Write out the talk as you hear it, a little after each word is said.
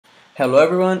Hello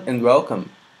everyone and welcome.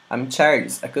 I'm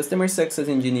Charles, a customer success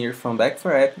engineer from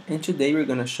Back4App, and today we're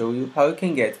gonna show you how you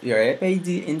can get your app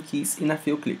ID and keys in a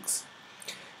few clicks.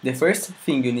 The first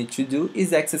thing you need to do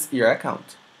is access your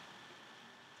account.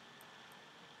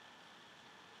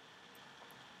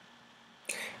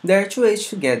 There are two ways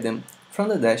to get them, from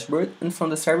the dashboard and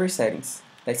from the server settings.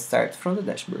 Let's start from the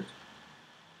dashboard.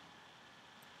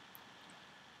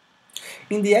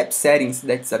 In the app settings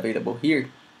that's available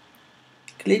here,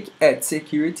 click Add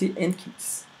Security and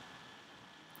Keys.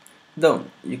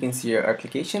 Done, you can see your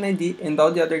application ID and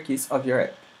all the other keys of your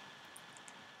app.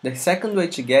 The second way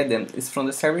to get them is from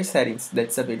the server settings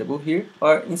that's available here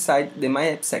or inside the My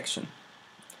App section.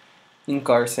 In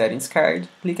Core Settings card,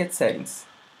 click at Settings.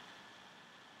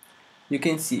 You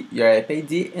can see your app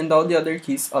ID and all the other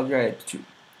keys of your app too.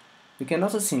 You can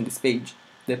also see in this page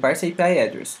the parse API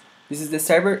address. This is the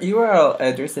server URL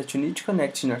address that you need to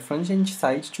connect in your front-end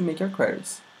site to make your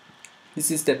queries. This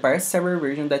is the parse server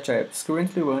version that your app is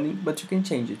currently running, but you can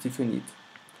change it if you need.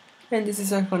 And this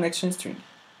is our connection string.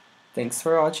 Thanks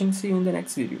for watching, see you in the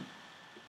next video.